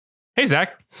Hey,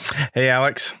 Zach. Hey,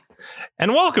 Alex.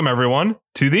 And welcome, everyone,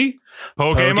 to the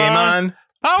Pokemon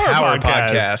Power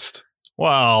Podcast.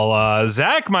 Well,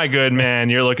 Zach, my good man,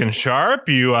 you're looking sharp.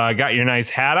 You got your nice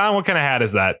hat on. What kind of hat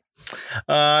is that?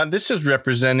 This is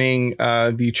representing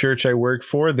the church I work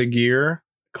for, the Gear,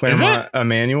 Claremont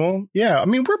Emmanuel. Yeah, I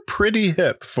mean, we're pretty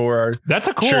hip for our That's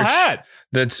a cool church hat.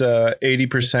 That's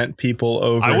 80% people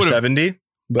over 70.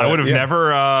 But I would have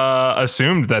never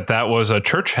assumed that was a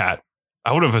church hat.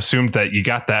 I would have assumed that you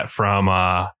got that from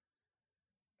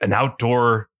an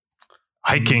outdoor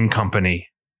hiking company.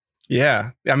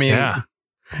 Yeah, I mean,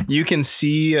 you can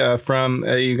see from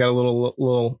you got a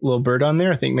little bird on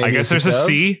there. I think maybe I guess there's a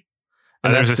C.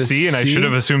 And there's a C, and I should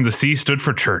have assumed the C stood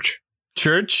for church.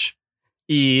 Church,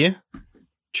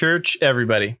 church,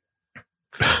 everybody.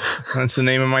 That's the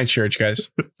name of my church,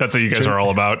 guys. That's what you guys are all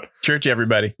about. Church,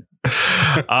 everybody.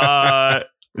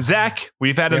 Zach,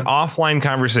 we've had an offline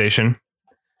conversation.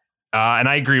 And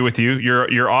I agree with you.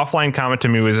 Your offline comment to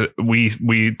me was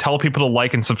we tell people to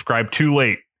like and subscribe too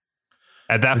late.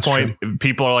 At that point,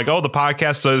 people are like, oh, the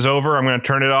podcast is over. I'm going to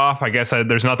turn it off. I guess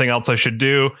there's nothing else I should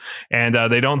do. And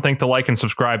they don't think to like and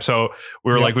subscribe. So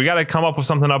we were like, we got to come up with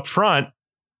something up front.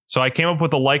 So I came up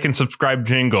with a like and subscribe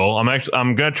jingle.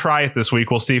 I'm going to try it this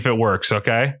week. We'll see if it works.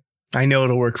 OK, I know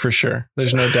it'll work for sure.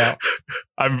 There's no doubt.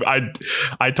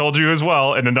 I told you as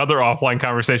well in another offline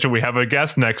conversation, we have a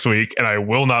guest next week and I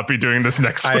will not be doing this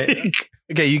next week.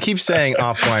 Okay. You keep saying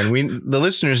offline. The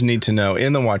listeners need to know,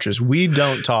 in the watchers, we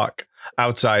don't talk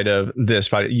outside of this,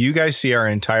 but you guys see our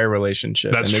entire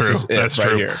relationship. That's true. That's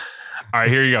true. Here. All right,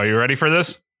 here you go. You ready for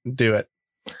this? Do it.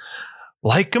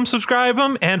 Like them, subscribe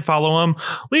them, and follow them.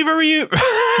 Leave a review.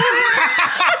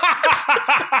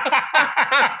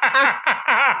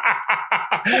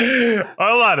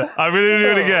 Hold on. I'm going to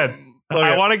do it again. Okay.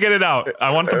 I want to get it out. I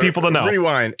want the people to know.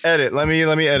 Rewind. Edit. Let me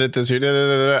edit this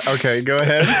here. Okay, go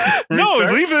ahead. No,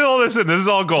 leave all this in. This is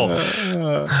all gold.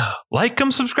 Like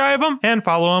them, subscribe them, and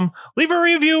follow them. Leave a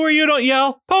review where you don't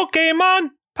yell Pokemon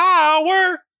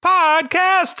Power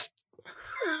Podcast.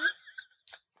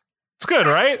 It's good,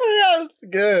 right? Yeah, it's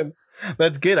good.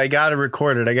 That's good. I got to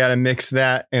record it. I got to mix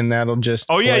that, and that'll just.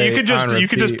 Oh yeah, you could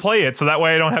just play it, so that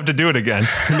way I don't have to do it again.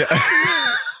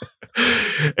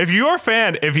 If you're a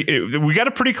fan, we got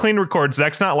a pretty clean record.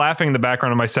 Zach's not laughing in the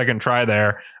background of my second try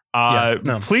there.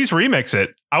 Please remix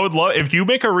it. I would love if you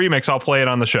make a remix. I'll play it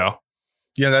on the show.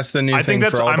 Yeah, that's the new thing. I think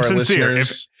for all I'm sincere.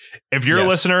 Listeners. If you're a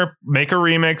listener, make a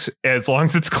remix as long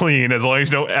as it's clean, as long as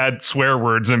you don't add swear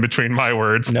words in between my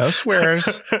words. No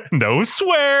swears. No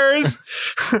swears.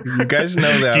 You guys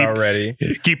know that already.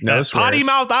 Keep no potty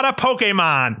mouth out of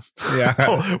Pokemon.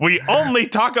 Yeah. We only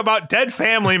talk about dead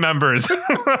family members.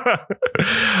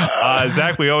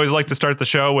 Zach, we always like to start the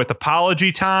show with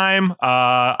apology time.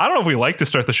 I don't know if we like to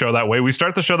start the show that way. We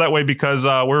start the show that way because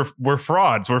we're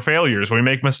frauds. We're failures. We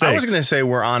make mistakes. I was going to say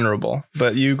we're honorable,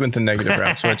 but you went the negative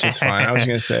route, which is fine. I was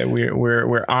going to say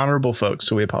we're honorable folks,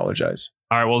 so we apologize.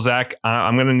 All right. Well, Zach,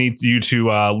 I'm going to need you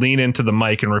to lean into the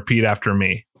mic and repeat after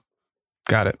me.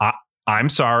 Got it. I'm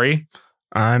sorry.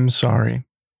 I'm sorry.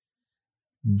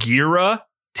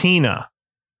 Giratina.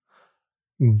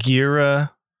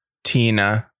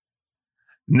 Giratina.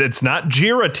 It's not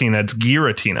Giratina. It's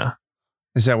Giratina.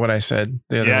 Is that what I said?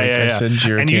 The other week I said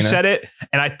Giratina. And you said it,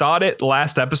 and I thought it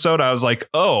last episode. I was like,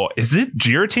 oh, is it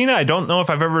Giratina? I don't know if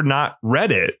I've ever not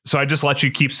read it. So I just let you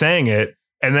keep saying it.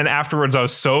 And then afterwards, I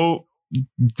was so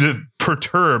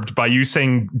perturbed by you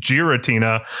saying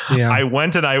Giratina. Yeah. I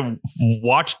went and I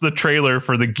watched the trailer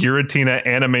for the Giratina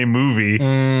anime movie.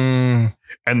 And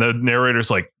the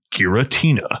narrator's like,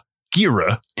 Giratina.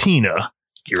 Well,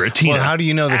 how do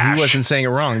you know that he wasn't saying it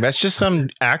wrong? That's just some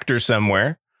actor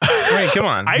somewhere. Right, come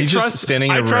on. He's just standing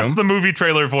in a room. I trust the movie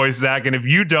trailer voice, Zach, and if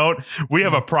you don't, we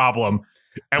have a problem.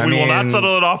 And we will not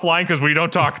settle it offline because we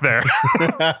don't talk there.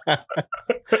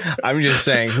 I'm just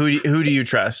saying, who do you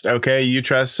trust? Okay, you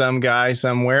trust some guy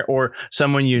somewhere or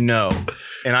someone you know.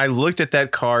 And I looked at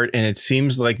that card and it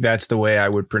seems like that's the way I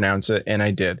would pronounce it. And I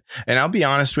did. And I'll be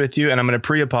honest with you, and I'm going to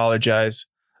pre-apologize.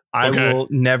 I will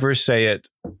never say it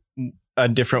a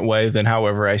different way than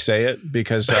however I say it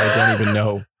because I don't even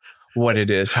know what it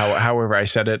is. However I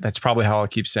said it, that's probably how I'll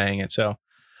keep saying it. So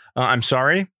I'm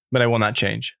sorry, but I will not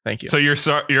change. Thank you. So your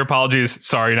apology is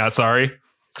sorry, not sorry?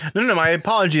 No. My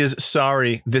apology is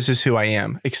sorry. This is who I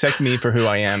am. Accept me for who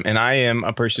I am. And I am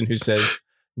a person who says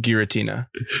Giratina.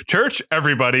 Church,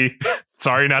 everybody.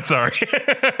 Sorry, not sorry.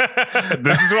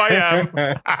 This is who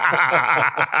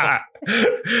I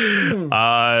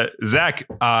am. Zach,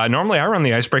 normally I run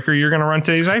the icebreaker. You're going to run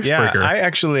today's icebreaker. Yeah, I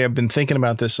actually have been thinking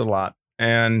about this a lot.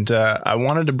 And I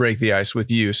wanted to break the ice with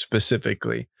you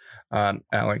specifically.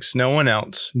 Alex, no one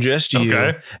else, just you.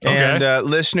 Okay. And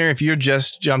listener, if you're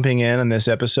just jumping in on this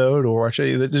episode or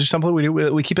watching, this is something we do.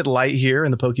 We keep it light here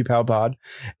in the PokePal Pod.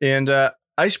 And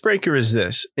icebreaker is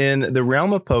this: in the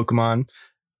realm of Pokemon,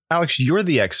 Alex, you're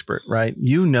the expert, right?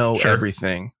 You know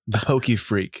everything. The Poke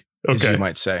Freak, as you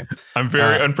might say. I'm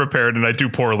very unprepared, and I do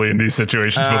poorly in these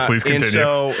situations. But please continue.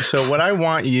 And so what I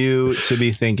want you to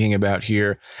be thinking about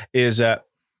here is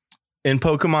in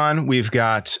Pokemon, we've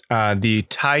got the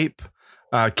type,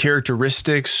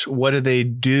 characteristics. What do they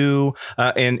do?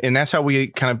 And that's how we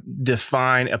kind of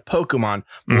define a Pokemon.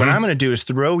 Mm-hmm. What I'm going to do is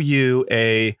throw you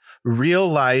a real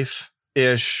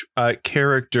life-ish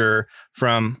character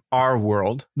from our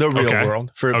world, the real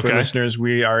world. For listeners,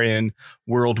 we are in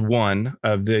World 1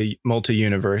 of the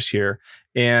multi-universe here.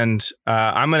 And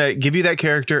I'm going to give you that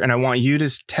character, and I want you to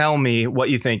tell me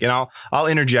what you think. And I'll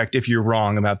interject if you're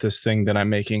wrong about this thing that I'm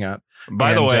making up.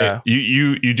 By the way,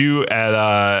 you do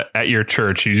at your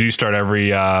church, you do start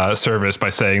every service by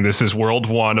saying this is World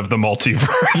 1 of the multiverse.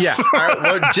 Yeah.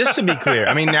 Well, just to be clear,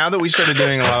 I mean, now that we started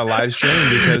doing a lot of live streaming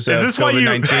because of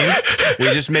COVID-19, we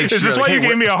just make sure. Is this why you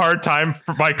gave me a hard time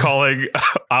by calling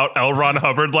out L. Ron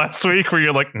Hubbard last week, where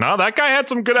you're like, no, that guy had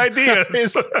some good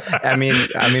ideas? I mean,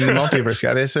 the multiverse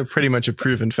guy, that's pretty much a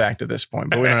proven fact at this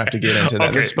point, but we don't have to get into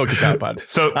that. This is PokePal Pod.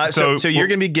 So you're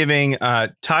going to be giving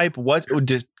type, what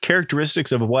just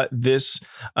characteristics of what this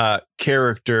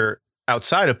character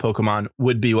outside of Pokemon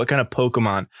would be, what kind of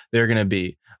Pokemon they're going to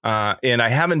be. And I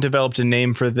haven't developed a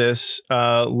name for this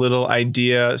little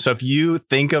idea. So if you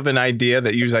think of an idea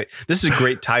that you're like, this is a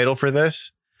great title for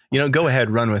this, go ahead,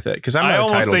 run with it. Because I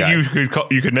almost think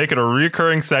you could make it a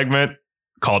recurring segment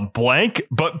called Blank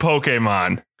but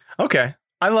Pokemon. Okay.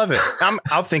 I love it.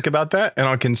 I'll think about that, and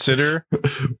I'll consider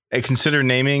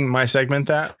naming my segment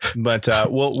that. But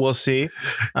we'll see.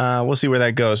 We'll see where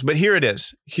that goes. But here it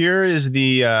is. Here is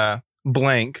the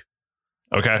blank.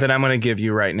 That I'm going to give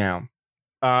you right now.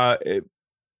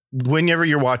 Whenever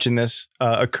you're watching this,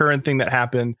 a current thing that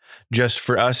happened just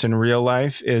for us in real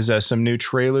life is some new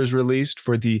trailers released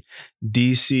for the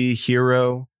DC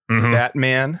hero. Mm-hmm.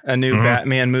 Batman, a new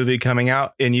Batman movie coming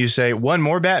out, and you say, one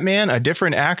more Batman, a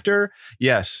different actor?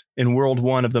 Yes, in World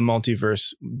 1 of the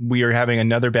multiverse, we are having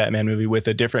another Batman movie with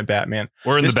a different Batman.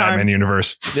 We're in the Batman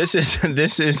universe. This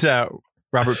is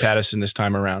Robert Pattinson this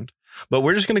time around, but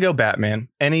we're just going to go Batman,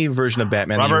 any version of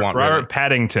Batman that you want. Robert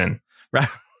Paddington.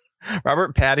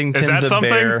 Robert Paddington, is that the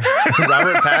something? Bear.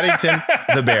 Robert Paddington,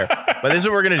 the Bear. But this is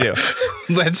what we're going to do.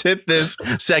 Let's hit this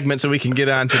segment so we can get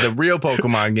on to the real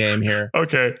Pokemon game here.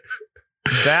 Okay.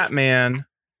 Batman,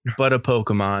 but a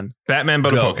Pokemon. Batman,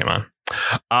 but a Pokemon.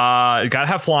 Got to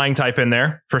have flying type in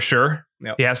there for sure.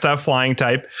 Yep. He has to have flying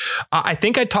type. I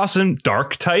think I'd toss in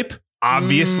dark type.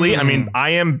 Obviously, I mean, I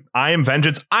am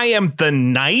Vengeance. I am the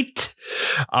Knight.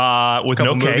 With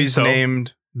no K. Movies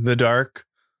named The Dark.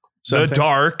 Something. The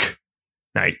Dark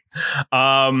Knight.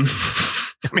 I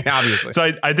mean, obviously.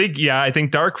 So I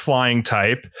think dark flying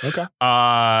type. Okay.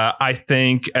 I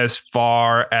think as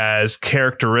far as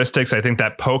characteristics, I think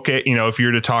that if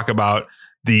you're to talk about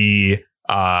the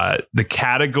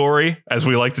category, as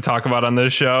we like to talk about on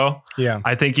this show,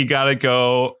 I think you got to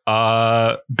go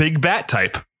big bat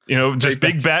type. Just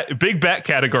big bat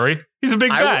category. He's a big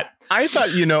bat. I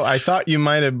thought you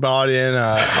might have brought in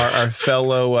our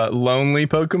fellow lonely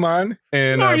Pokemon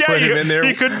and put him in there.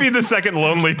 He could be the second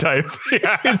lonely type.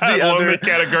 Yeah, it's the lonely other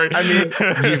category. I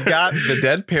mean, you've got the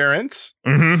dead parents.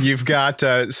 Mm-hmm. You've got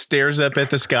stares up at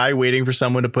the sky, waiting for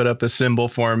someone to put up a symbol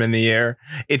for him in the air.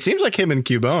 It seems like him and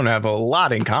Cubone have a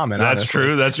lot in common. That's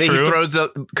true. That's true.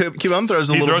 Cubone throws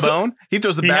a little bone. He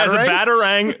throws the Batarang. He has a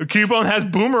Batarang. Cubone has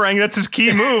Boomerang. That's his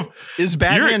key move. Is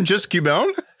Batman just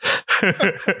Cubone?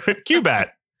 Cubat.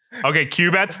 Okay,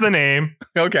 Cubat's the name.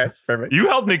 Okay, perfect. You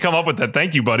helped me come up with that.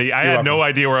 Thank you, buddy. I had no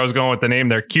idea where I was going with the name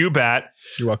there. Cubat.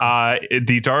 You're welcome.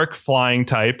 The dark flying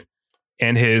type,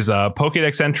 and his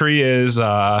Pokédex entry is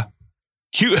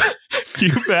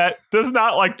Cubat does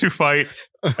not like to fight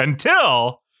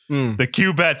until the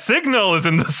Cubat signal is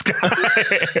in the sky.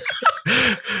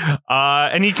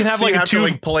 And he can have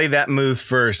to play that move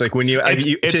first. Like when to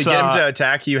get him to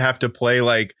attack, you have to play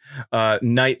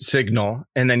Night Signal,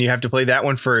 and then you have to play that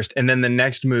one first, and then the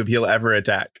next move he'll ever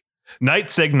attack.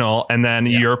 Night Signal, and then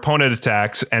your opponent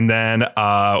attacks, and then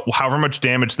however much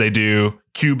damage they do,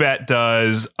 Cubat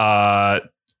does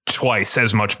twice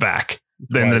as much back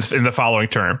in the following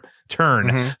turn.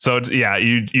 Mm-hmm. So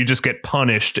you just get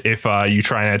punished if you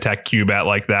try and attack Cubat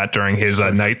like that during his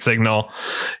Night Signal,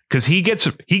 because he gets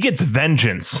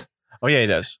vengeance. Oh yeah, he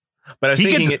does. But I was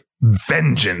thinking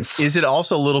vengeance. Is it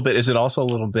also a little bit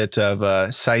of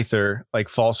Scyther, like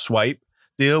false swipe?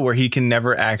 deal where he can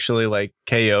never actually like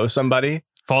KO somebody.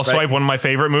 False swipe, one of my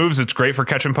favorite moves. It's great for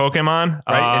catching Pokemon.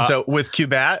 Right. And so with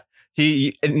Cubat,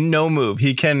 no move.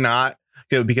 He cannot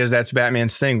do, because that's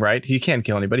Batman's thing, right? He can't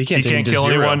kill anybody. He can't kill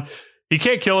anyone. He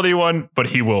can't kill anyone, but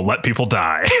he will let people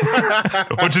die,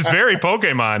 which is very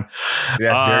Pokemon.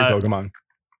 Yeah, very Pokemon.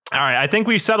 All right, I think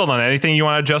we've settled on anything you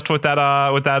want to adjust with that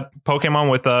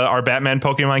Pokemon, with our Batman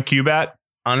Pokemon Cubat.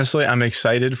 Honestly, I'm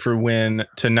excited for when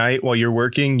tonight, while you're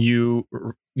working, you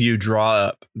draw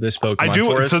up this Pokemon. I do.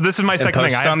 For us so this is my second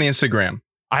thing. I have on the Instagram.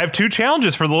 I have two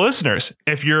challenges for the listeners.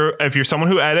 If you're someone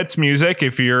who edits music,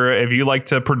 if you like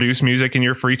to produce music in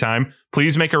your free time,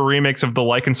 please make a remix of the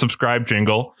like and subscribe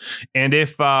jingle. And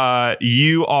if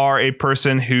you are a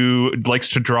person who likes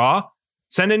to draw,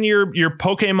 send in your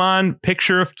Pokemon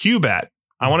picture of Cubat.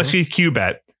 I want to see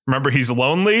Cubat. Remember, he's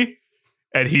lonely,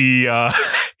 and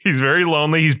he's very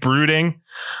lonely. He's brooding.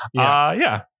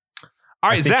 Yeah. All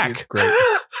right, Zach. Great.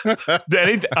 All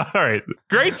right,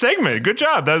 great segment. Good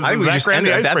job. That's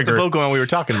the Pokemon we were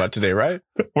talking about today, right?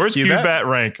 Where's Cubat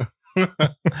rank?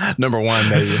 Number one,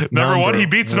 maybe. Number one, he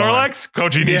beats Snorlax.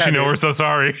 Koji Nishino, we're so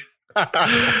sorry. What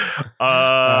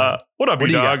up, you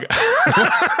dog?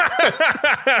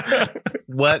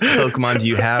 What Pokemon do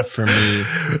you have for me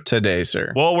today,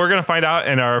 sir? Well, we're gonna find out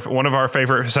in one of our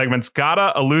favorite segments.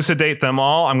 Gotta elucidate them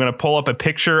all. I'm gonna pull up a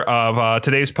picture of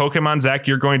today's Pokemon. Zach,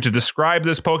 you're going to describe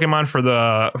this Pokemon for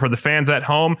the fans at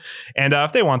home, and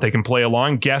if they want, they can play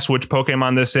along. Guess which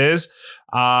Pokemon this is.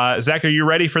 Zach, are you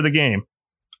ready for the game?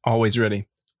 Always ready.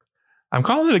 I'm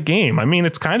calling it a game. I mean,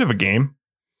 it's kind of a game.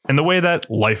 In the way that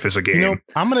life is a game.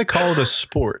 I'm going to call it a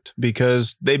sport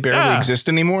because they barely exist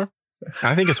anymore.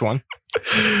 I think it's one.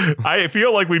 I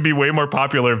feel like we'd be way more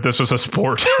popular if this was a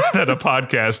sport than a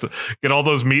podcast. Get all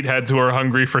those meatheads who are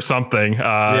hungry for something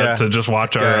to just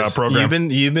watch our program.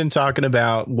 You've been talking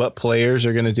about what players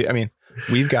are going to do. I mean,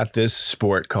 we've got this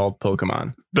sport called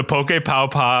Pokemon. The Poke-Pow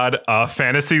Pod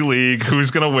Fantasy League.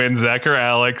 Who's going to win, Zach or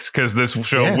Alex? Because this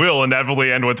show will inevitably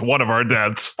end with one of our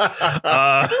deaths. All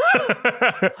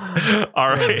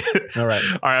right. All right.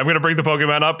 I'm going to bring the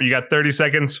Pokemon up. You got 30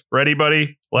 seconds. Ready,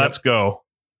 buddy? Let's go.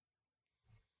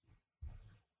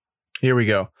 Here we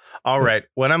go. All right.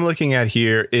 What I'm looking at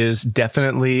here is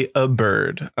definitely a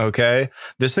bird. Okay.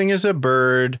 This thing is a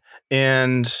bird.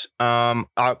 And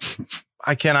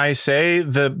can I say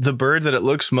the bird that it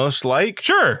looks most like?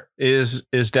 Sure. Is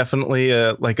definitely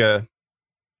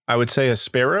I would say a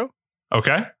sparrow.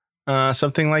 Okay.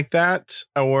 Something like that.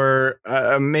 Or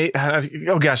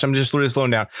oh gosh, I'm just really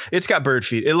slowing down. It's got bird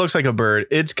feet. It looks like a bird.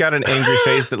 It's got an angry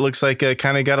face that looks like a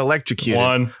kind of got electrocuted.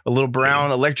 A little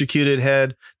brown electrocuted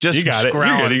head. Just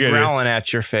growling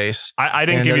at your face. I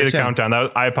didn't give you the countdown.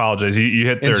 I apologize. You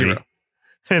hit 30.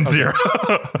 And zero.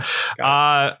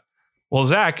 Well,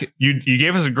 Zach, you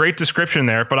gave us a great description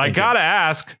there, but I gotta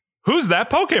ask, who's that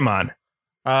Pokemon?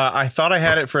 I thought I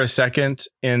had it for a second,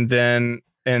 and then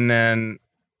I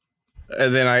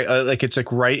like it's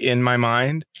like right in my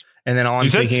mind, and then all I'm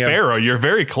thinking said Sparrow. You're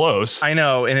very close. I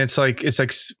know, and it's like is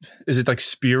it like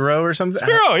Spearow or something?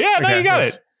 Spearow, yeah, no, you got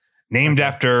it. Named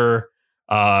after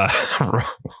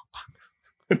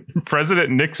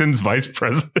President Nixon's vice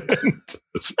president,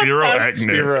 Spiro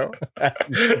Agnew.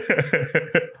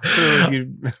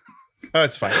 Oh,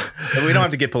 it's fine. We don't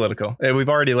have to get political. We've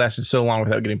already lasted so long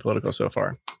without getting political so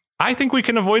far. I think we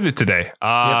can avoid it today.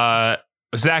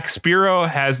 Zach, Spiro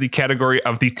has the category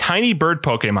of the tiny bird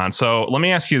Pokemon. So let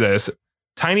me ask you this.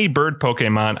 Tiny bird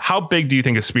Pokemon, how big do you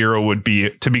think a Spiro would be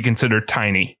to be considered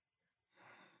tiny?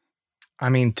 I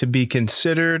mean, to be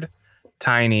considered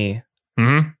tiny,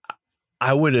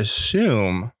 I would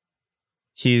assume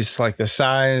he's like the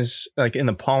size, like in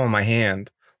the palm of my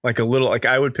hand, like a little, like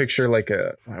I would picture like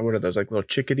what are those, like little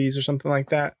chickadees or something like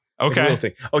that? Okay. Like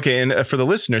thing. Okay. And for the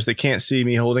listeners that can't see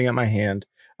me holding up my hand,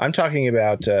 I'm talking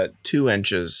about 2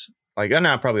 inches, like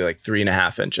not probably like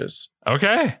 3.5 inches.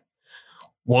 Okay.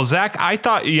 Well, Zach, I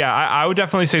thought, I would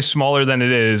definitely say smaller than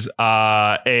it is.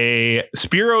 A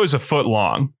Spiro is a foot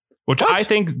long, which I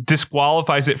think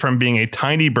disqualifies it from being a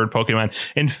tiny bird Pokemon.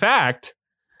 In fact,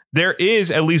 there is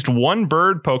at least one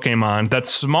bird Pokemon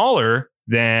that's smaller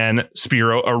than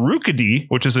Spiro, Arukidi,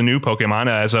 which is a new Pokemon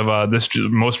as of this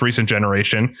most recent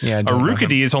generation. Yeah,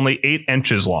 Arukidi is only 8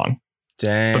 inches long.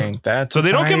 Dang, that's so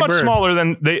they don't get much smaller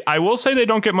than I will say they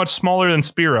don't get much smaller than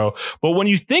Spiro. But when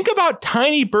you think about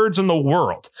tiny birds in the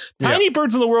world, tiny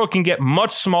birds in the world can get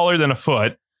much smaller than a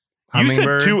foot.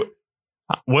 Hummingbird? You said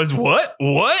was what?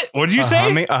 What did you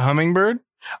say? A hummingbird?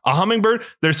 A hummingbird.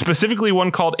 There's specifically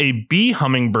one called a bee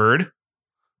hummingbird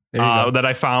that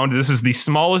I found. This is the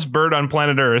smallest bird on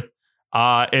planet Earth.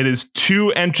 It is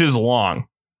 2 inches long.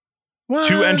 What?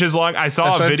 2 inches long. I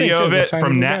saw a video of it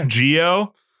from Nat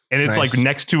Geo, and it's like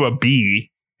next to a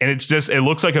bee, and it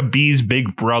looks like a bee's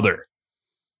big brother.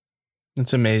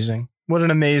 It's amazing. What an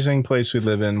amazing place we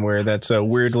live in, where that's a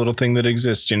weird little thing that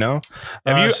exists, so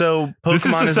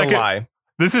Pokemon is a lie.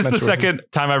 This is the second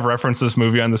time I've referenced this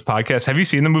movie on this podcast. Have you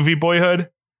seen the movie Boyhood?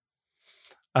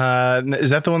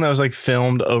 Is that the one that was like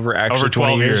filmed over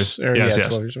 12 years? Yes.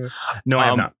 12 years. No, I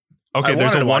have not. Okay,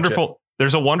 there's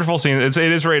a wonderful scene. It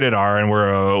is rated R, and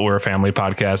we're a family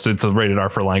podcast. It's a rated R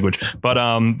for language. But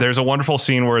there's a wonderful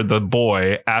scene where the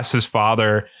boy asks his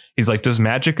father, he's like, does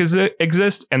magic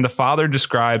exist? And the father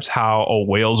describes how a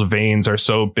whale's veins are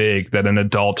so big that an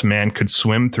adult man could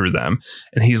swim through them.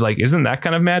 And he's like, isn't that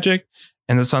kind of magic?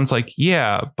 And the son's like,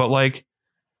 yeah, but like,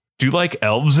 do like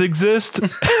elves exist?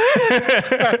 And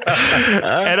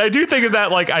I do think of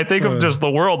that, like, I think of just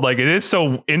the world, like, it is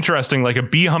so interesting. Like a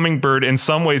bee hummingbird in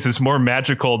some ways is more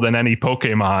magical than any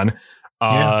Pokemon.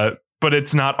 But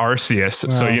it's not Arceus. Wow.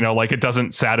 So, like it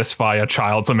doesn't satisfy a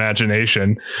child's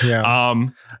imagination. Yeah.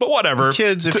 But whatever.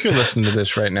 Kids, if you're listening to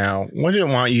this right now, we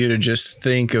didn't want you to just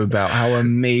think about how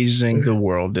amazing the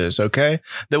world is. Okay.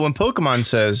 That when Pokemon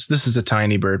says this is a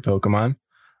tiny bird Pokemon,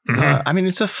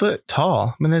 it's a foot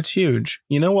tall. I mean, that's huge.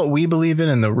 You know what we believe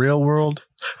in the real world?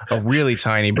 A really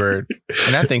tiny bird.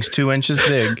 And that thing's 2 inches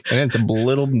big. And it's a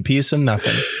little piece of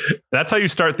nothing. That's how you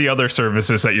start the other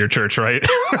services at your church, right?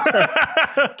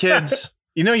 Kids,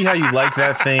 you know how you like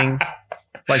that thing?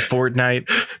 Like Fortnite?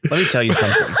 Let me tell you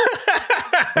something.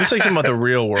 Let me tell you something about the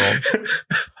real world.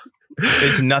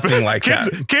 It's nothing like that.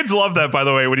 Kids love that, by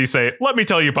the way, when you say, let me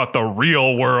tell you about the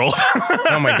real world.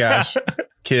 Oh, my gosh.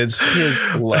 Kids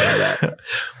love that.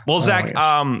 Well, Zach,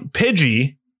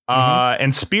 Pidgey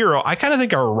and Spearow, I kind of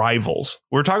think are rivals.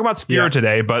 We're talking about Spearow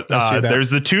today, but there's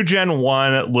the 2 Gen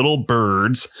 1 little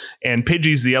birds, and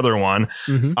Pidgey's the other one.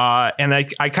 And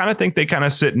I kind of think they kind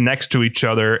of sit next to each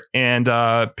other. And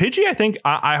Pidgey, I think,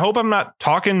 I hope I'm not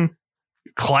talking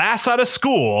class out of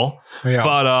school,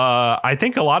 but I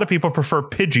think a lot of people prefer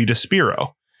Pidgey to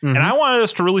Spearow. And I wanted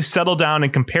us to really settle down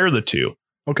and compare the two.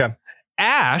 Okay.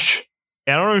 Ash,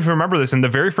 and I don't know if you remember this, in the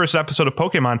very first episode of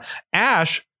Pokemon,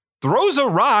 Ash throws a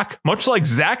rock, much like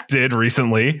Zach did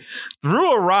recently,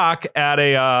 threw a rock at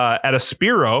a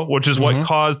Spearow, which is what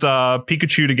caused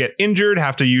Pikachu to get injured,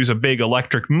 have to use a big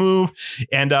electric move,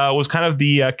 and was kind of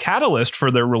the catalyst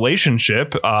for their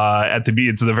relationship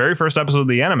it's the very first episode of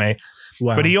the anime.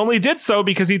 Wow. But he only did so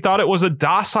because he thought it was a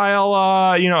docile,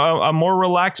 a more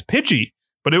relaxed Pidgey,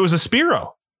 but it was a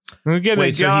Spearow.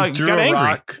 Wait, so he threw a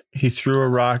rock? He threw a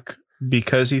rock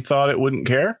because he thought it wouldn't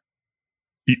care?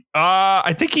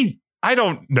 I think I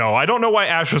don't know. I don't know why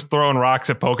Ash was throwing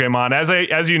rocks at Pokemon.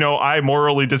 As you know, I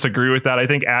morally disagree with that. I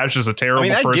think Ash is a terrible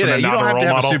person. I get it. And you not don't have to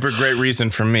have model. a super great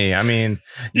reason for me. I mean,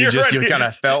 you kind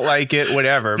of felt like it,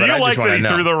 whatever. Do you but like that he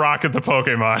threw the rock at the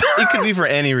Pokemon? It could be for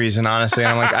any reason, honestly.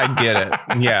 And I'm like, I get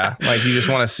it. Yeah, like you just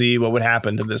want to see what would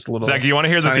happen to this little. Zach, you want to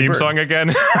hear the theme song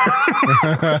again?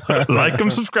 Like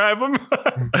them, subscribe them.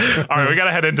 All right, we got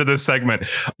to head into this segment.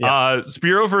 Yeah.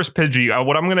 Spearow versus Pidgey.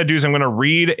 What I'm going to do is I'm going to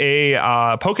read a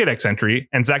Pokedex entry,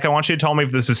 and Zach, I want you to tell me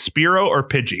if this is Spearow or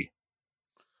Pidgey.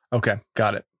 Okay,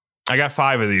 got it. I got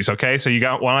 5 of these. Okay, so you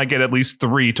got one. I get at least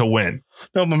 3 to win.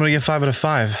 Nope, I'm gonna get 5 out of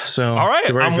 5. So all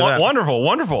right,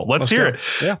 wonderful. Let's hear it.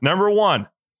 Yeah. Number 1,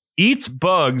 eats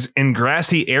bugs in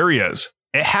grassy areas.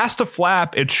 It has to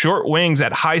flap its short wings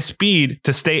at high speed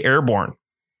to stay airborne.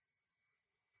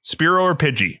 Spearow or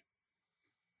Pidgey?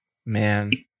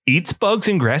 Man, eats bugs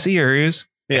in grassy areas.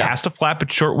 Yeah. It has to flap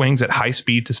its short wings at high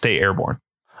speed to stay airborne.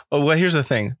 Oh, well, here's the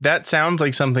thing. That sounds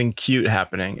like something cute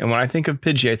happening. And when I think of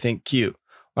Pidgey, I think cute.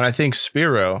 When I think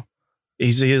Spearow,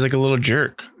 he's like a little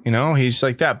jerk. He's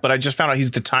like that. But I just found out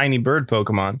he's the tiny bird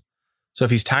Pokemon. So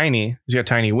if he's tiny, he's got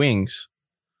tiny wings.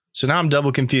 So now I'm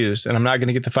double confused. And I'm not going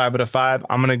to get the 5 out of 5.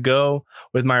 I'm going to go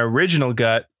with my original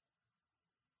gut.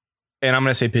 And I'm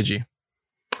going to say Pidgey.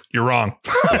 You're wrong.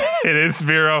 It is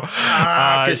Spearow.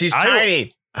 Because he's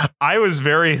tiny. It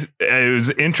was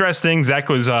interesting. Zach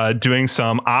was doing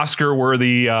some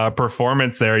Oscar-worthy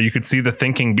performance there. You could see the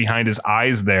thinking behind his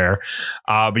eyes there.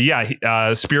 But yeah,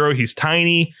 Spearow, he's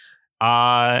tiny,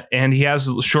 and he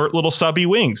has short little stubby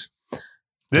wings.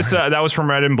 This that was from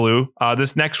Red and Blue.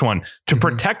 This next one, to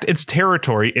protect its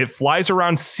territory, it flies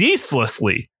around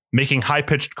ceaselessly, making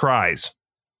high-pitched cries.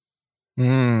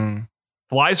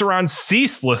 Flies around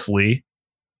ceaselessly,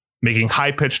 making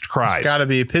high-pitched cries. It's got to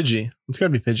be Pidgey.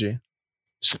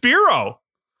 Spearow.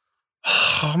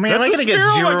 Oh, man, am I going to get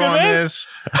 0 on this?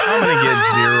 I'm going to get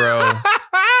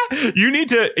 0. You need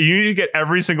to get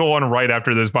every single one right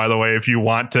after this, by the way, if you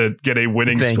want to get a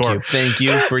winning score. Thank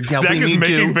you for helping Zach is me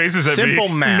making do faces at simple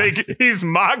me. math. He's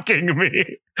mocking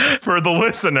me for the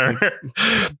listener.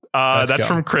 That's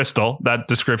from Crystal, that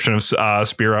description of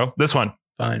Spearow. This one.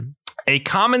 Fine. A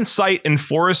common sight in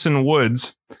forests and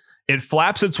woods. It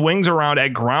flaps its wings around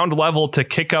at ground level to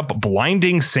kick up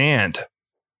blinding sand.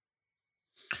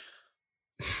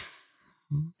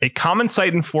 A common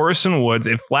sight in forests and woods.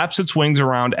 It flaps its wings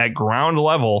around at ground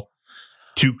level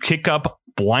to kick up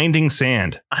blinding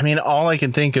sand. I mean, all I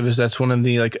can think of is that's one of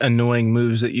the like annoying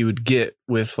moves that you would get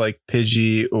with like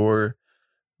Pidgey or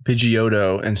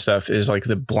Pidgeotto and stuff is like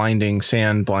the blinding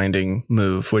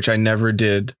move, which I never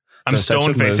did. I'm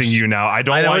stone facing you now. I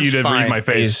don't want you to read my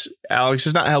face. Alex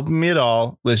is not helping me at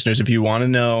all. Listeners, if you want to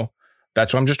know,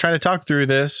 that's why I'm just trying to talk through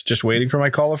this. Just waiting for my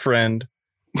call a friend.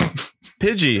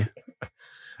 Pidgey.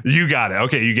 You got it.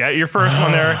 Okay, you got your first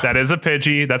one there. That is a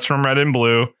Pidgey. That's from Red and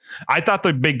Blue. I thought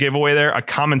the big giveaway there, a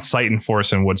common sight in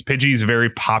Forest and Woods. Pidgey's a very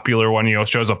popular one.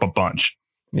 Shows up a bunch.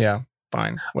 Yeah,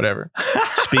 fine. Whatever.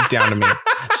 Speak down to me.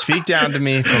 Speak down to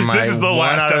me for my. This is the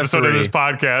last episode of this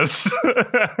podcast.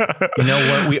 You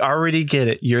know what? We already get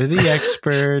it. You're the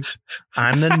expert.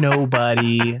 I'm the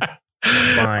nobody.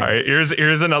 It's fine. All right.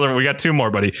 Here's another one. We got two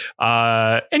more, buddy.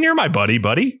 And you're my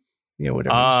buddy. Yeah,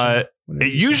 whatever.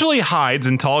 It usually hides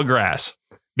in tall grass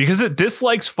because it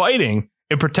dislikes fighting.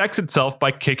 It protects itself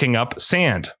by kicking up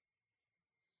sand.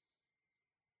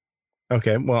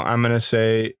 Okay. Well, I'm gonna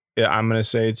say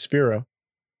it's Spearow.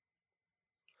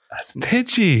 That's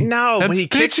Pidgey. No, that's he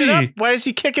kicks it up. Why is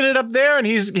he kicking it up there and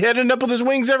he's heading up with his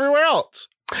wings everywhere else?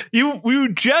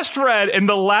 You just read in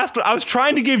the last one. I was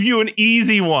trying to give you an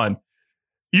easy one.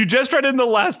 You just read in the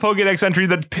last Pokédex entry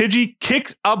that Pidgey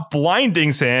kicks up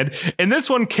blinding sand, and this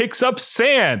one kicks up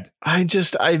sand.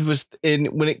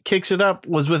 When it kicks it up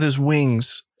was with his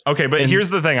wings. Okay, but here's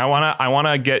the thing. I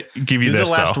wanna give you this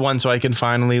the last though. one so I can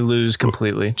finally lose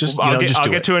completely. I'll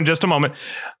get to it in just a moment.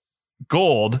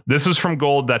 Gold. This is from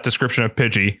Gold, that description of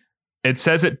Pidgey. It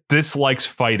says it dislikes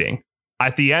fighting.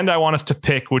 At the end, I want us to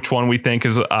pick which one we think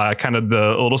is kind of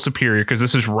the little superior, because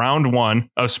this is round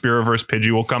one of Spearow vs.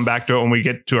 Pidgey. We'll come back to it when we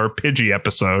get to our Pidgey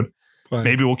episode. Fine.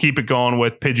 Maybe we'll keep it going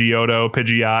with Pidgeotto,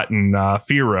 Pidgeot, and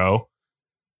Fearow.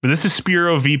 But this is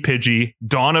Spearow v. Pidgey,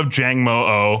 Dawn of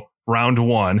Jangmo-O, round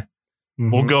one.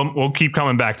 Mm-hmm. We'll keep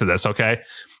coming back to this, okay?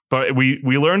 But we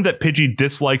learned that Pidgey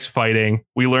dislikes fighting.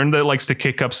 We learned that it likes to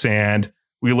kick up sand.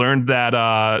 We learned that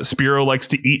Spearow likes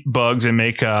to eat bugs and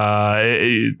make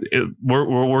we're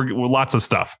lots of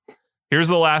stuff. Here's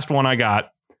the last one I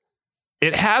got.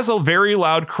 It has a very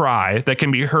loud cry that can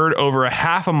be heard over a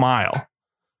half a mile.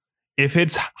 If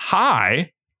it's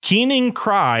high, keening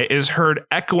cry is heard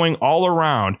echoing all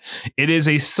around. It is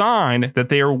a sign that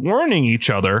they are warning each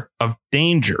other of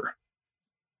danger.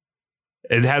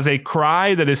 It has a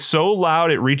cry that is so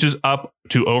loud it reaches up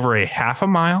to over a half a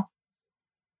mile.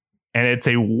 And it's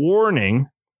a warning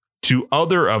to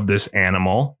other of this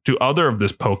Pokemon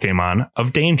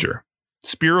of danger.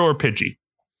 Spearow or Pidgey?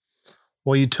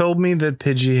 Well, you told me that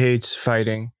Pidgey hates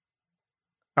fighting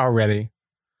already.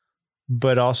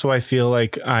 But also I feel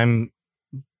like I'm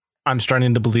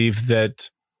starting to believe that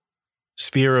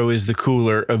Spearow is the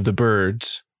cooler of the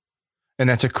birds. And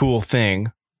that's a cool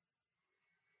thing.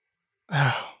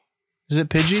 Is it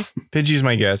Pidgey? Pidgey's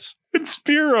my guess. It's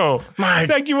Spearow.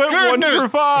 Zach, you went 1 for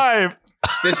 5.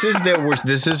 This is the worst.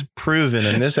 This is proven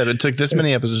in this episode. It took this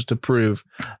many episodes to prove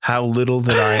how little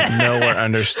that I know or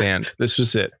understand. This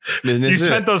was it. You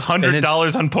spent those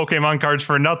 $100 on Pokemon cards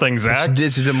for nothing, Zach.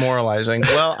 It's demoralizing.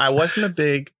 Well, I wasn't a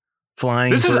big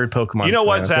flying bird Pokemon. You know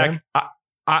what, fan, Zach? Okay?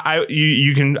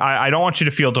 I don't want you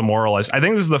to feel demoralized. I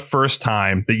think this is the first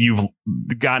time that you've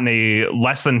gotten a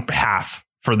less than half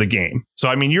for the game. So,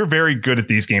 I mean, you're very good at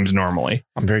these games normally.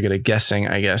 I'm very good at guessing,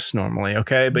 I guess, normally.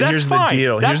 Okay. But That's here's fine. the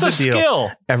deal. That's here's the deal.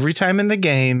 Skill. Every time in the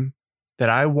game that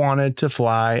I wanted to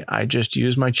fly, I just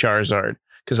used my Charizard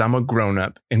because I'm a grown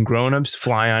up and grown ups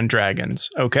fly on dragons.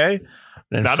 Okay.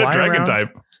 Not a dragon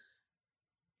type.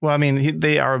 Well, I mean,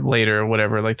 they are later or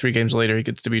whatever. Like 3 games later, he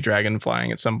gets to be dragon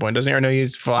flying at some point. Doesn't he? Or no,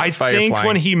 he's fire flying.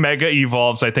 When he mega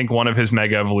evolves, I think one of his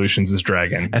mega evolutions is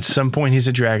dragon. At some point, he's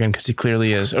a dragon because he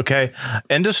clearly is. Okay.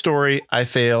 End of story. I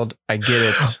failed. I get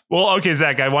it. Well, okay,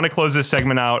 Zach, I want to close this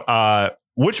segment out.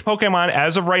 Which Pokemon,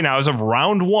 as of right now, as of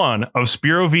round 1 of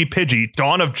Spearow v. Pidgey,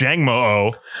 Dawn of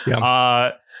Jangmo-O,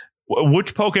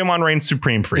 which Pokemon reigns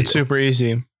supreme for you? It's super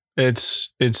easy.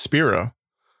 It's Spearow.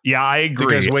 Yeah, I agree.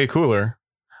 The guy's way cooler.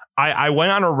 I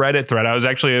went on a Reddit thread. I was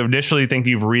actually initially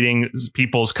thinking of reading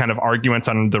people's kind of arguments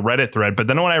on the Reddit thread. But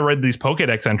then when I read these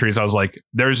Pokedex entries, I was like,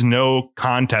 there's no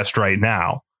contest right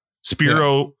now.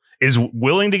 Spearow is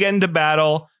willing to get into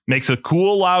battle, makes a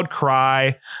cool, loud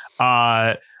cry.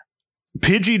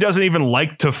 Pidgey doesn't even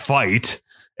like to fight.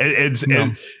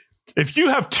 If you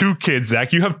have 2 kids,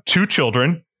 Zach, you have 2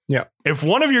 children. Yeah. If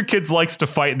one of your kids likes to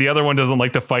fight, the other one doesn't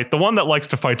like to fight, the one that likes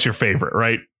to fight's your favorite,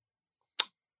 right?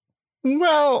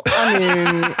 Well, I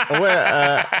mean,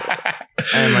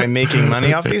 am I making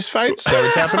money off these fights? So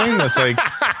what's happening? That's like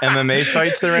MMA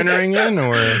fights they're entering in,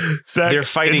 or Zach, they're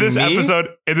fighting in this me?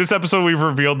 In this episode, we've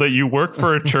revealed that you work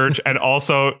for a church and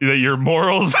also that your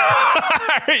morals,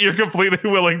 you're completely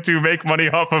willing to make money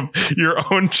off of your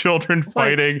own children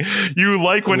fighting. You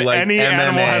like when any MMA.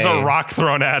 animal has a rock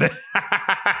thrown at it.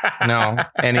 No,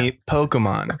 any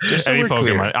Pokemon. Just so Any we're Pokemon.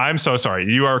 clear. I'm so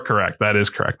sorry. You are correct. That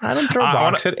is correct. I don't throw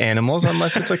rocks at animals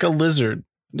unless it's like a lizard.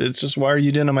 It's just, why are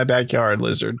you doing in my backyard,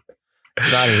 lizard?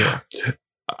 Get out of here.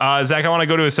 Zach, I want to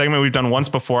go to a segment we've done once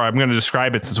before. I'm going to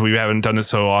describe it since we haven't done it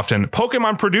so often.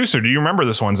 Pokemon Producer. Do you remember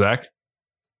this one, Zach?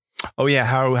 Oh yeah,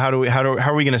 how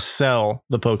are we going to sell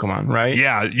the Pokemon, right?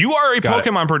 Yeah, you are a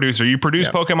Pokemon producer. You produce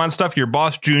Pokemon stuff. Your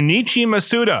boss Junichi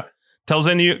Masuda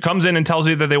comes in and tells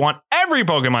you that they want every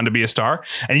Pokemon to be a star,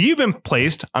 and you've been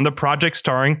placed on the project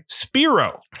starring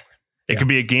Spearow. It could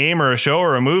be a game or a show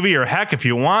or a movie, or heck, if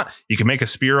you want, you can make a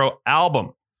Spearow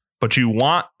album. But you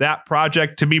want that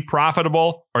project to be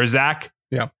profitable, or Zach,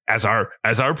 as our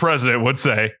president would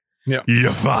say,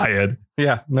 you're fired.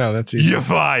 Yeah, no, that's easy. You're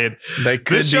fired.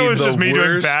 This show is just me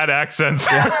doing bad accents.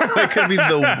 That could be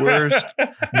the worst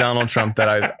Donald Trump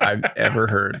that I've ever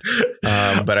heard.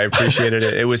 But I appreciated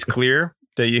it. It was clear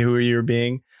that who you were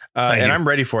being. And I'm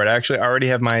ready for it. Actually, I already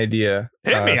have my idea.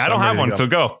 Hit me. I don't have one, so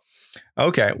go.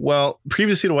 Okay. Well,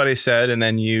 previously to what I said, and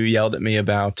then you yelled at me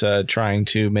about trying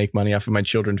to make money off of my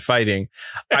children fighting.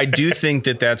 I do think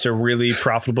that that's a really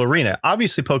profitable arena.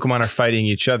 Obviously, Pokemon are fighting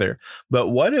each other. But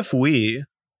what if we,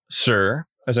 sir,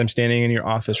 as I'm standing in your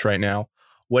office right now,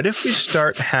 what if we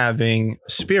start having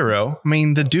Spearow? I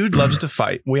mean, the dude loves to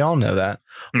fight. We all know that.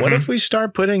 What if we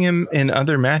start putting him in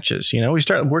other matches? You know, we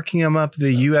start working him up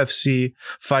the UFC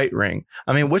fight ring.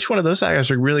 I mean, which one of those guys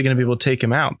are really going to be able to take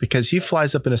him out? Because he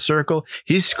flies up in a circle.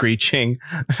 He's screeching.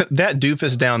 That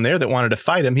doofus down there that wanted to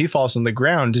fight him, he falls on the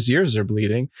ground. His ears are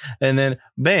bleeding. And then,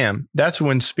 bam, that's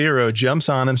when Spearow jumps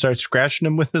on him, starts scratching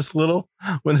him with his little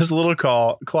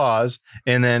claws,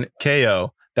 and then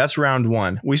KO. That's round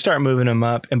 1. We start moving him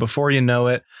up, and before you know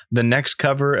it, the next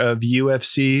cover of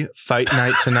UFC Fight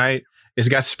Night Tonight has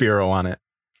got Spearow on it,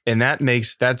 and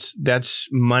that's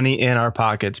money in our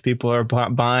pockets. People are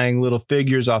buying little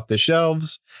figures off the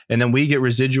shelves, and then we get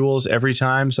residuals every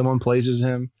time someone places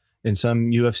him in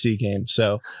some UFC game.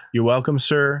 So you're welcome,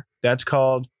 sir. That's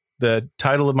called, the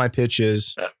title of my pitch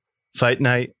is Fight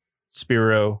Night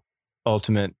Spearow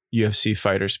Ultimate UFC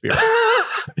Fighter Spearow.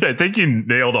 Yeah, I think you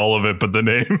nailed all of it, but the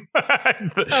name.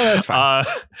 That's fine.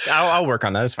 I'll work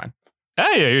on that. It's fine.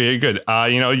 Hey, you're good.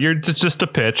 You're just a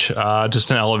pitch, just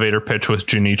an elevator pitch with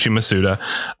Junichi Masuda.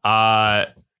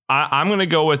 I'm going to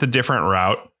go with a different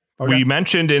route. Okay. We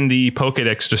mentioned in the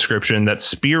Pokedex description that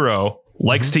Spearow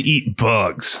likes to eat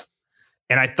bugs.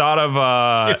 And I thought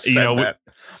of,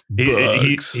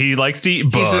 he likes to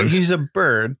eat bugs. He's a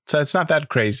bird, so it's not that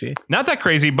crazy. Not that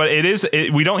crazy, but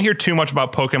we don't hear too much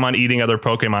about Pokemon eating other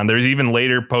Pokemon. There's even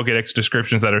later Pokedex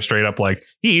descriptions that are straight up like,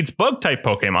 he eats bug type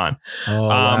Pokemon. Oh,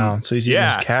 wow. So he's eating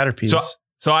his Caterpies.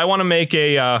 So I want to make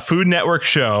a Food Network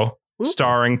show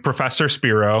starring Professor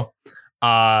Spearow.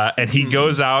 And he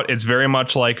goes out. It's very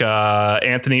much like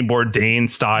Anthony Bourdain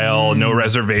style, no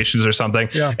reservations or something.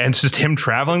 Yeah. And it's just him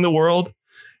traveling the world.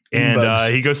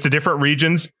 And he goes to different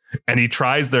regions and he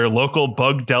tries their local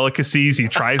bug delicacies. He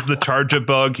tries the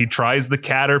Charjabug. He tries the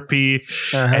Caterpie.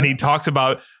 And he talks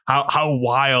about how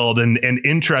wild and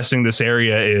interesting this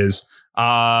area is.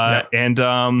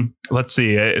 And let's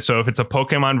see. So if it's a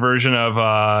Pokemon version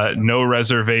of No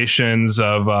Reservations,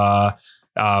 of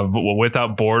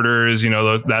Without Borders,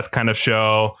 that kind of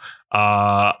show,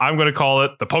 I'm going to call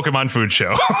it the Pokemon Food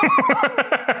Show.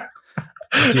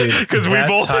 Dude, because we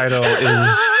both title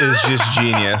is just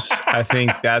genius. I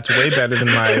think that's way better than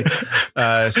my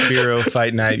Spearow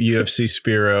Fight Night UFC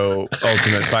Spearow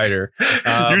Ultimate Fighter.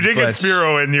 You did get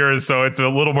Spearow in yours, so it's a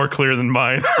little more clear than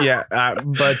mine. Yeah,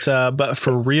 but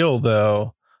for real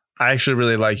though, I actually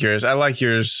really like yours. I like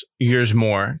yours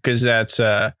more because that's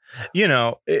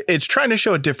it's trying to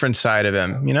show a different side of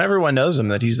him. Everyone knows him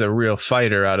that he's the real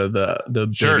fighter out of the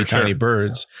baby tiny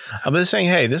birds. But they're saying,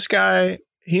 hey, this guy,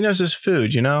 he knows his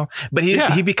food, but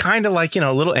he'd be kind of like,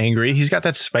 a little angry. He's got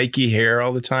that spiky hair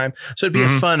all the time. So it'd be a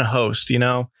fun host,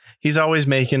 He's always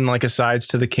making like asides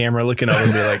to the camera, looking over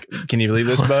and be like, can you believe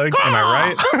this bug? Am I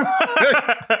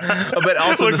right? But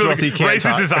also in this world he can't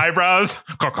raises talk. his eyebrows.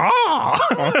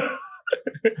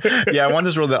 Yeah, I want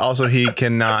this world that also he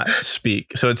cannot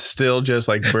speak. So it's still just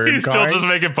like bird He's still calling. just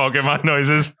making Pokemon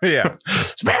noises. Yeah.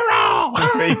 Sparrow!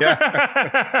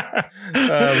 Yeah.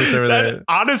 What's over there?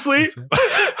 Honestly,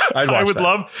 I would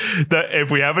love that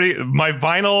if we have any. My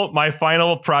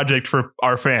final project for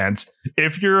our fans.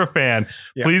 If you're a fan,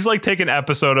 please like take an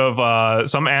episode of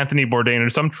some Anthony Bourdain or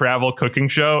some travel cooking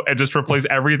show and just replace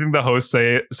everything the host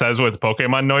says with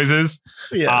Pokemon noises.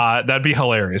 Yes. That'd be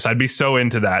hilarious. I'd be so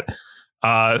into that.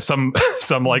 Some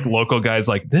like local guys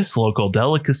like this local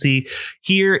delicacy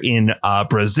here in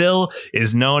Brazil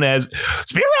is known as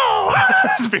Spiro.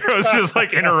 Spiro's just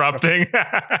like interrupting.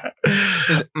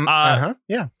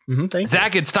 Yeah. Thank you.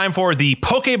 Zach, it's time for the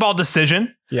Pokeball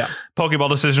decision. Yeah. Pokeball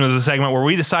decision is a segment where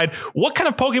we decide what kind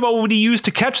of Pokeball would he use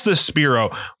to catch this Spiro.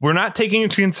 We're not taking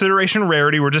into consideration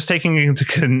rarity. We're just taking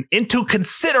into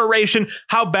consideration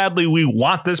how badly we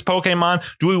want this Pokemon.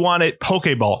 Do we want it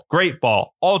Pokeball, Great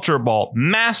Ball, Ultra Ball,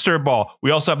 Master Ball?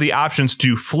 We also have the options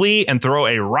to flee and throw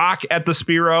a rock at the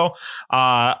Spiro.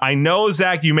 I know,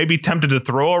 Zach, you may be tempted to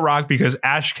throw a rock because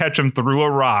Ash Ketchum threw a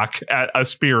rock at a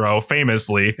Spiro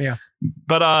famously. Yeah.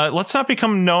 But let's not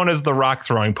become known as the rock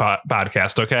throwing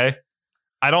podcast, okay?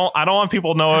 I don't want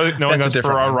people knowing us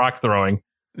for our rock throwing.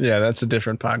 Yeah, that's a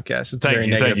different podcast. It's a very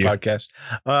negative podcast.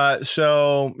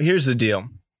 So here's the deal.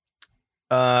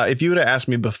 If you would have asked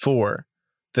me before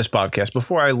this podcast,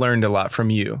 before I learned a lot from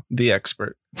you, the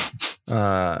expert, this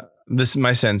is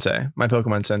my sensei, my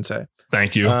Pokemon sensei.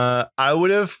 Thank you. I would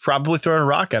have probably thrown a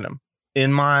rock at him.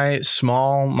 In my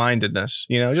small mindedness,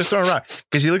 just throw a rock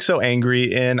because he looks so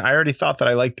angry. And I already thought that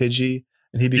I like Pidgey,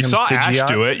 and he becomes. You saw Pidgeot. Ash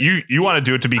do it. You want to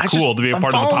do it to be cool, to be a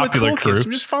part of the popular crew. I'm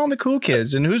just following the cool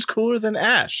kids, and who's cooler than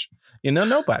Ash?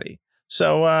 Nobody.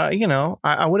 So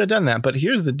I would have done that. But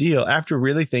here's the deal: after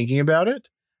really thinking about it,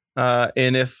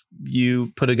 and if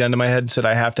you put a gun to my head and said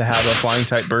I have to have a flying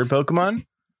type bird Pokemon,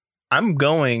 I'm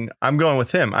going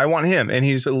with him. I want him, and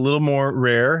he's a little more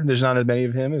rare. There's not as many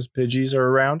of him as Pidgeys are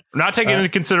around. We're not taking into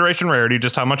consideration rarity,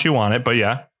 just how much you want it, but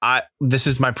yeah. This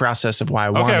is my process of why I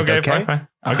want it. Okay, fine.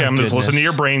 Okay, I'm just listening to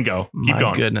your brain go. Keep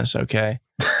going. Goodness, okay.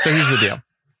 So here's the deal.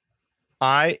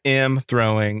 I am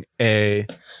throwing a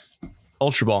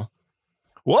Ultra Ball.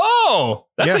 Whoa,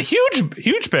 that's a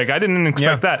huge pick. I didn't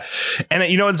expect that. And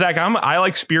you know what, Zach? I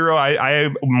like Spiro.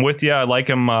 I'm with you. I like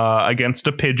him against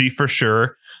a Pidgey for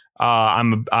sure.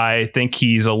 I think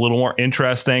he's a little more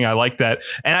interesting. I like that.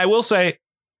 And I will say,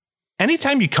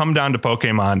 anytime you come down to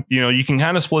Pokemon, you can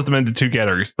kind of split them into two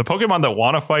categories. The Pokemon that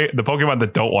want to fight, the Pokemon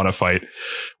that don't want to fight.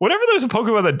 Whenever there's a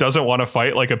Pokemon that doesn't want to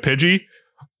fight, like a Pidgey,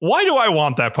 why do I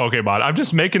want that Pokemon? I'm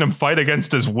just making him fight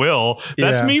against his will.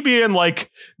 That's me being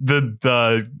like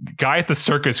the guy at the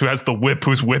circus who has the whip,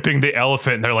 who's whipping the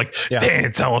elephant. And they're like,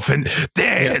 dance, elephant,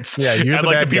 dance. Yeah, you're and the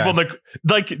like bad the people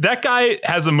guy. that guy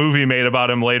has a movie made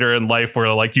about him later in life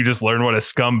where like you just learn what a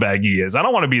scumbag he is. I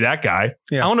don't want to be that guy.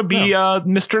 I want to be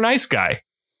Mr. Nice Guy.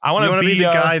 I want to be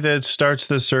the guy that starts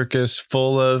the circus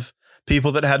full of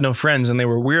people that had no friends and they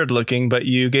were weird looking, but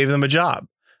you gave them a job.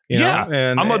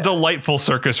 And I'm a delightful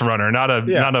circus runner, not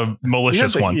a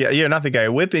malicious one. Yeah, you're not the guy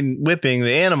whipping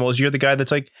the animals. You're the guy that's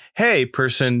like, hey,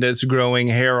 person that's growing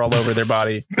hair all over their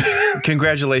body.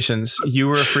 Congratulations. You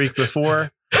were a freak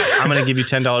before. I'm going to give you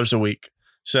 $10 a week.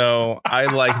 So I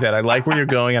like that. I like where you're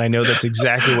going, and I know that's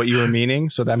exactly what you were meaning.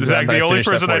 So that's Zach, the only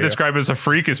person I describe as a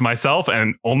freak is myself,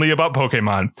 and only about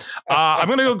Pokemon. I'm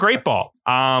going to go Great Ball.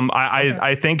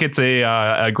 I think it's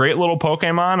a great little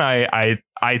Pokemon.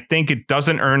 I think it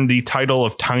doesn't earn the title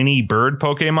of tiny bird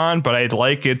Pokemon, but I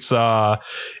like its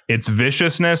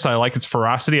viciousness. I like its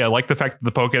ferocity. I like the fact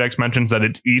that the Pokedex mentions that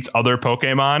it eats other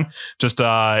Pokemon, just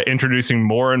introducing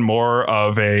more and more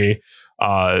of a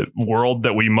world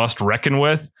that we must reckon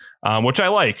with, which I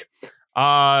like.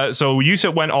 So you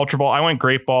said went Ultra Ball, I went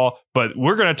Great Ball, but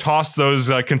we're going to toss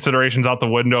those considerations out the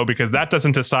window because that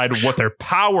doesn't decide what their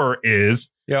power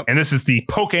is. Yep. And this is the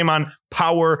Pokemon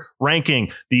Power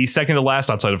Ranking, the second to last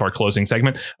outside of our closing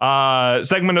segment of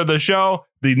the show,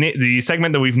 the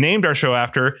segment that we've named our show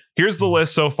after. Here's the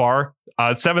list so far.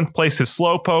 7th place is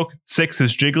Slowpoke, 6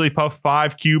 is Jigglypuff,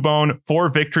 5 Cubone, 4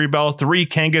 Victory Bell, 3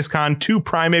 Kangaskhan, 2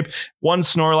 Primeape, 1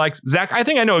 Snorlax. Zach, I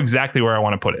think I know exactly where I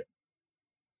want to put it.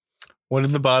 What are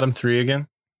the bottom 3 again?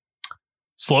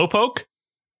 Slowpoke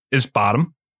is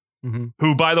bottom,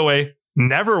 who, by the way,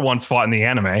 never once fought in the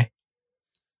anime.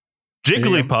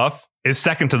 Jigglypuff is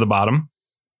second to the bottom.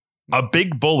 A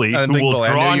big bully who will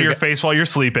draw on your face while you're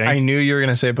sleeping. I knew you were going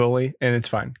to say bully, and it's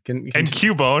fine. And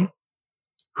Cubone,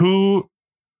 who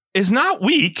is not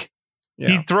weak,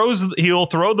 Yeah. He'll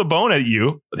throw the bone at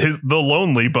you, the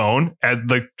lonely bone, as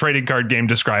the trading card game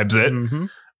describes it. Mhm.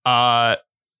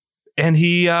 And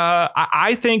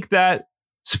I think that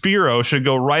Spearow should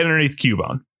go right underneath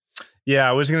Cubone. Yeah,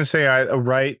 I was going to say,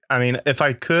 I mean, if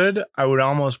I could, I would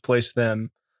almost place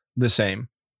them the same,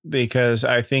 because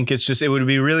I think it would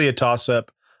be really a toss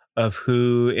up of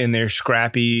who in their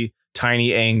scrappy,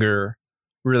 tiny anger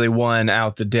really won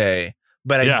out the day.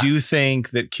 But I do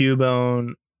think that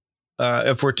Cubone,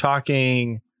 if we're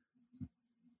talking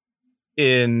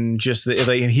in just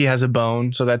he has a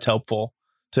bone, so that's helpful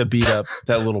to beat up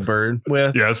that little bird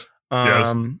with. Yes.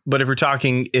 But if we're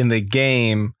talking in the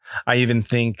game, I even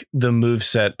think the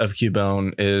moveset of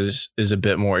Cubone is a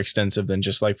bit more extensive than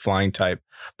just like flying type.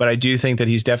 But I do think that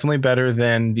he's definitely better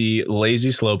than the lazy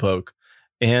Slowpoke.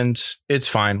 And it's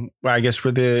fine. I guess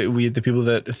we're the people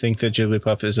that think that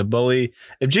Jigglypuff is a bully.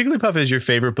 If Jigglypuff is your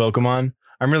favorite Pokemon,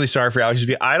 I'm really sorry for Alex.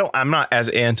 I'm not as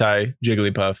anti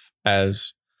Jigglypuff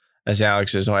as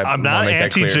Alex is. I'm not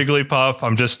anti Jigglypuff.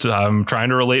 I'm trying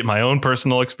to relate my own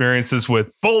personal experiences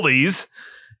with bullies.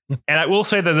 And I will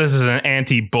say that this is an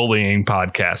anti-bullying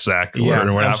podcast, Zach. Yeah,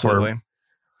 absolutely.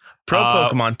 Pro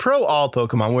Pokemon, pro all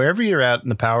Pokemon, wherever you're at in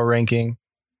the power ranking,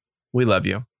 we love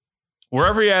you.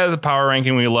 Wherever you're at in the power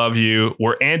ranking, we love you.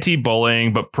 We're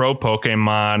anti-bullying, but pro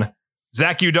Pokemon.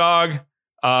 Zach, you dog.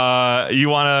 You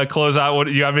want to close out? What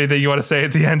you have anything you want to say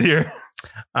at the end here?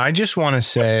 I just want to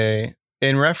say,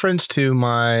 in reference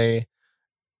to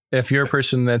if you're a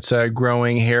person that's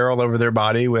growing hair all over their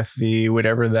body with the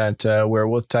whatever that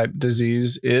werewolf type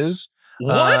disease is.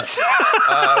 What?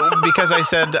 Because I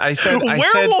said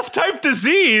werewolf type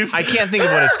disease. I can't think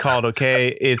of what it's called.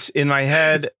 Okay, it's in my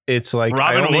head. It's like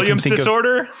Robin Williams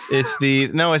disorder. It's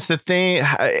the thing.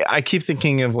 I keep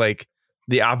thinking of like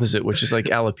the opposite, which is like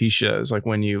alopecia, is like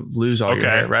when you lose all your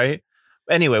hair, right?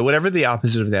 Anyway, whatever the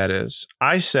opposite of that is,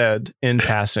 I said in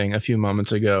passing a few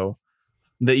moments ago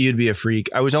that you'd be a freak.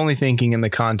 I was only thinking in the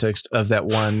context of that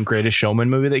one Greatest Showman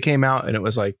movie that came out, and it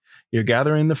was like, you're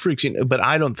gathering the freaks. But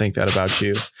I don't think that about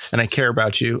you, and I care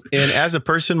about you. And as a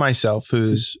person myself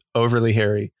who's overly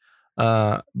hairy,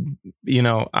 I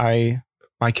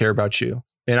care about you,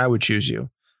 and I would choose you.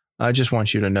 I just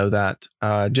want you to know that,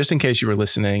 just in case you were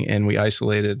listening and we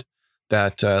isolated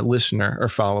that listener or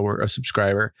follower or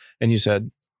subscriber, and you said,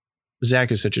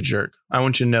 Zach is such a jerk. I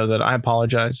want you to know that I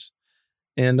apologize.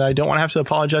 And I don't want to have to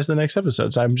apologize in the next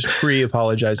episode. So I'm just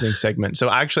pre-apologizing segment. So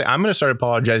actually, I'm going to start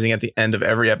apologizing at the end of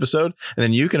every episode. And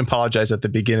then you can apologize at the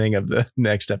beginning of the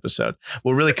next episode.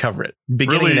 We'll really cover it.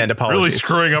 Beginning and end apologies. Really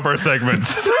screwing up our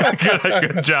segments.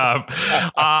 Good job.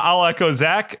 I'll echo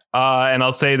Zach. And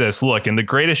I'll say this. Look, in The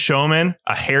Greatest Showman,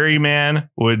 a hairy man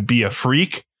would be a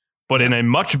freak. But in a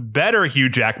much better Hugh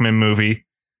Jackman movie,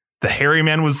 the hairy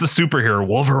man was the superhero,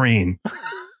 Wolverine.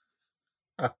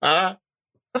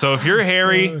 So if you're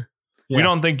hairy, we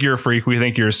don't think you're a freak. We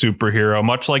think you're a superhero,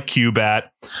 much like Cubat.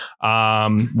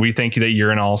 We think that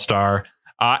you're an all-star.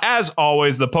 As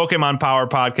always, the Pokemon Power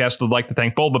Podcast would like to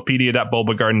thank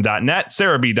Bulbapedia.bulbagarden.net,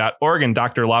 Cerebi.org, and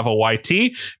Dr. Lava YT.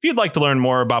 If you'd like to learn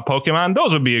more about Pokemon,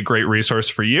 those would be a great resource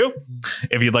for you.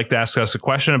 If you'd like to ask us a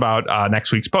question about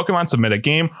next week's Pokemon, submit a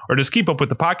game, or just keep up with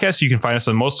the podcast, you can find us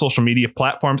on most social media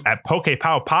platforms at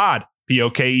PokePowPod.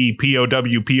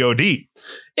 POKEPOWPOD.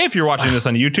 If you're watching this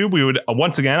on YouTube, we would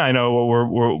once again, I know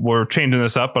we're changing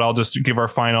this up, but I'll just give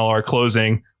our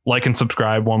closing like and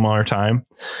subscribe one more time.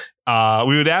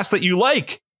 We would ask that you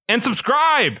like and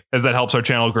subscribe, as that helps our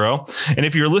channel grow. And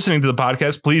if you're listening to the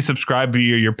podcast, please subscribe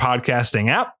via your podcasting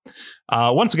app.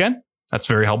 Once again, that's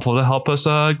very helpful to help us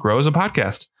grow as a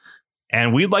podcast.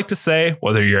 And we'd like to say,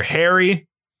 whether you're hairy,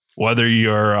 whether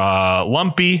you're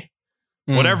lumpy,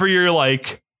 whatever you're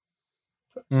like,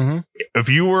 if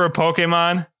you were a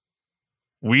Pokemon,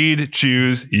 we'd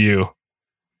choose you.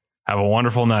 Have a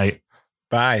wonderful night.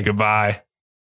 Bye. Goodbye.